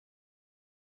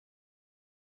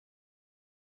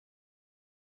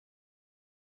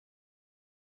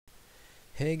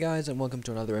Hey guys, and welcome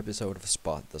to another episode of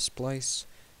Spot the Splice.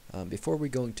 Before we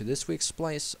go into this week's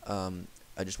Splice,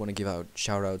 I just want to give out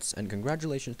shoutouts and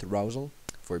congratulations to Rousel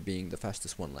for being the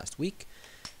fastest one last week.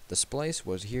 The Splice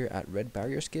was here at Red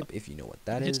Barrier Skip, if you know what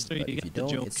that is, but if you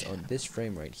don't, it's on this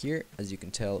frame right here, as you can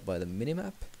tell by the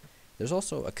minimap. There's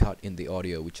also a cut in the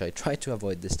audio, which I tried to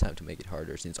avoid this time to make it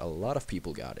harder, since a lot of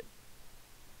people got it.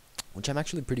 Which I'm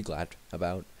actually pretty glad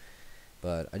about,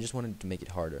 but I just wanted to make it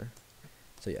harder.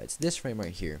 So yeah, it's this frame right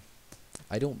here.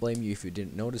 I don't blame you if you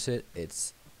didn't notice it.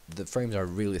 The frames are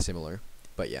really similar,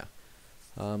 but yeah.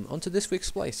 On to this week's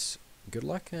Splice. Good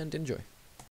luck and enjoy.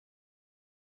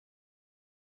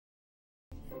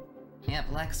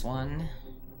 Yep, Lex won.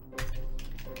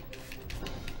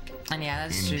 And yeah,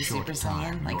 that's true, Super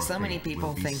Saiyan. Like, so many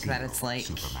people think that it's like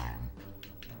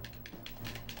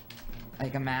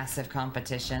a massive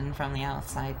competition from the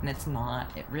outside, and it's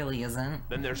not. It really isn't.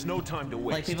 Then there's no time to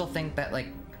waste. Like, people think that like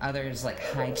others like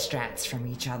hide strats from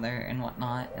each other and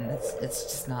whatnot, and it's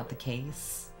just not the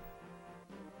case.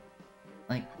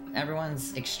 Like,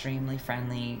 everyone's extremely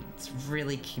friendly. It's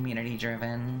really community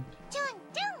driven.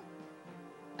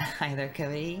 Hi there,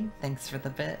 Cody. Thanks for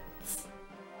the bits.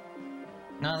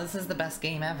 No, this is the best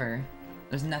game ever.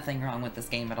 There's nothing wrong with this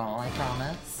game at all, I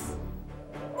promise.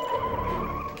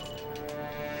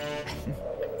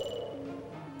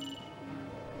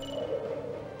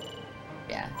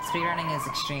 Yeah, speedrunning is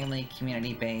extremely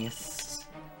community-based.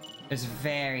 There's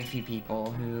very few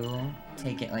people who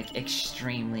take it like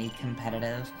extremely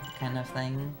competitive kind of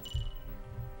thing.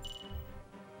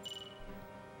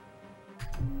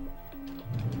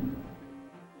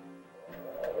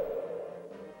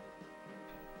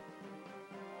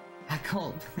 A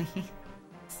cold, please.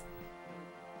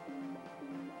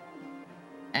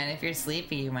 And if you're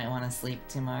sleepy, you might want to sleep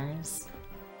to Mars.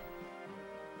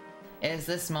 Is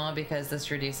this small because this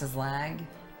reduces lag?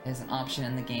 There's an option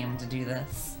in the game to do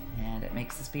this, and it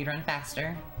makes the speedrun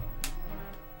faster.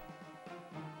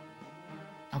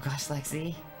 Oh gosh,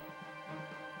 Lexi.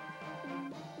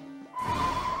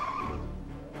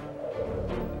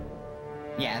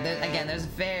 Yeah, again, there's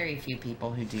very few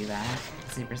people who do that,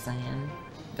 Super Saiyan,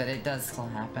 but it does still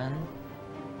happen.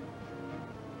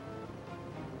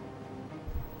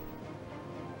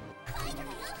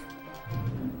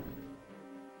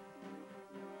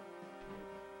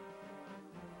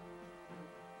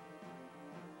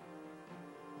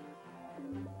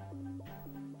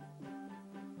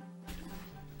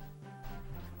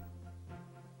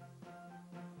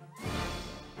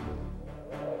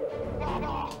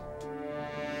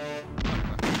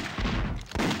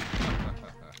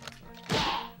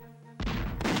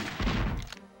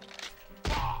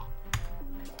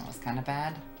 Kind of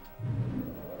bad.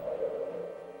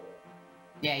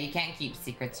 Yeah, you can't keep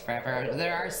secrets forever.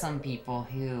 There are some people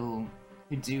who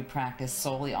do practice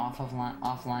solely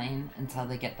offline until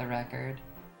they get the record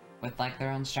with like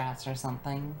their own strats or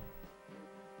something.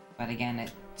 But again,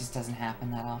 it just doesn't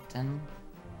happen that often,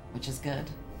 which is good.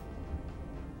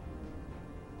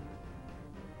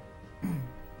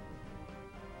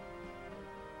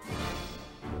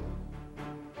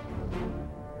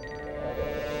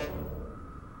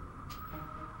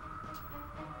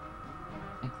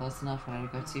 Close enough for I to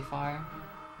go too far.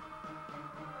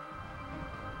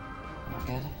 We're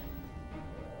good.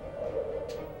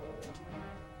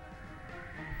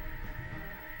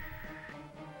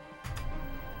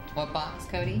 What box,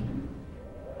 Cody?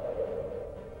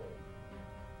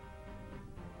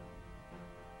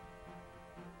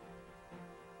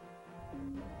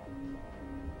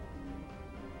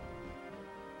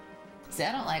 See,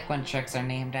 I don't like when tricks are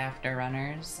named after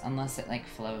runners, unless it like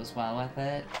flows well with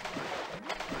it.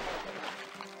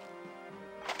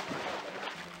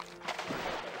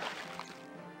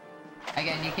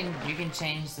 Again, you can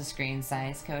change the screen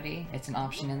size, Cody. It's an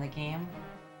option in the game.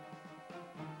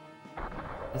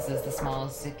 This is the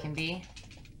smallest it can be.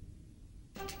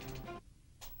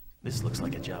 This looks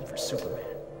like a job for Superman.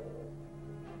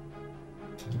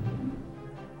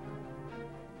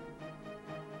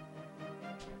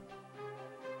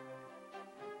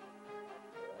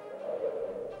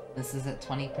 This is at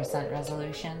 20%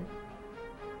 resolution.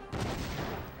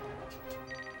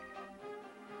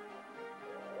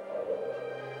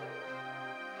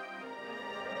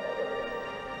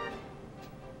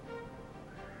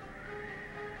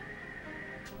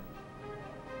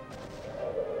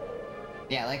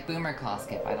 Yeah, like Boomer Claw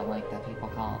Skip, I don't like that people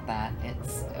call it that.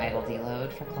 It's idle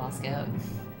deload for Claw Skip.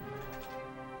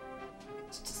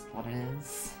 It's just what it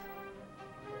is.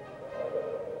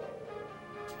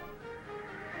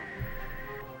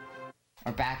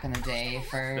 Or back in the day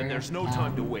for Then there's no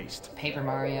time to waste. Paper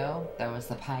Mario, there was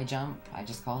the pie jump. I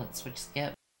just called it switch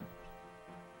skip.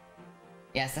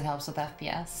 Yes, it helps with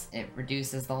FPS. It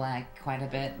reduces the lag quite a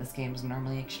bit. This game is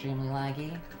normally extremely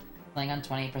laggy. Playing on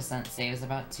 20% saves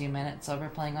about 2 minutes over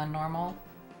playing on normal.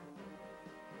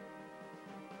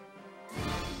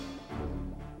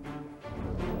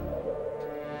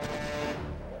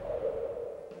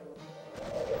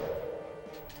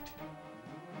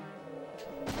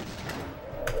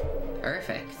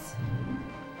 Perfect.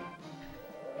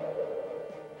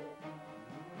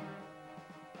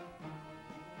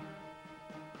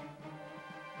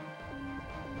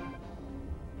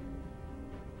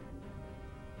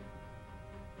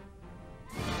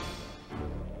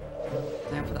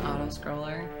 Time for the auto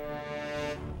scroller.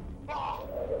 Oh.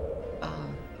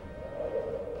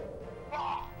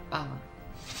 Oh.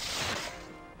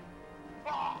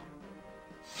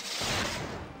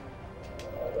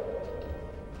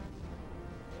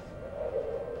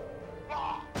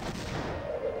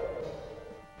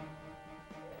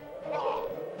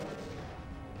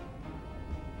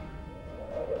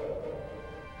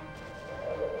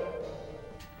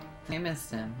 I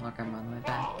missed him. Look, I'm on the way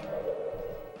back.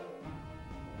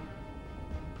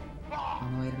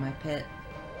 On the way to my pit.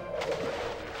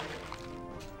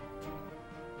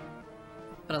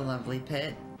 What a lovely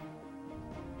pit.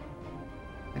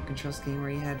 A control scheme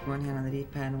where you had one hand on the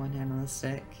D-pad and one hand on the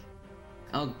stick.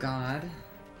 Oh god.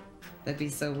 That'd be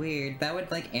so weird. That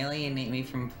would like alienate me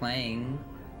from playing.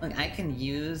 Like, I can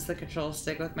use the control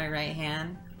stick with my right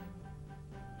hand,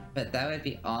 but that would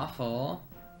be awful.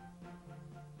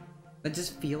 It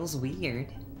just feels weird.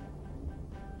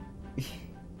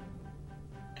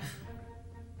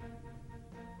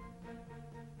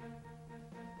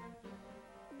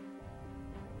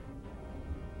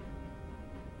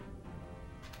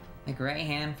 Like, right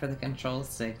hand for the control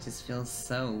stick just feels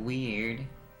so weird.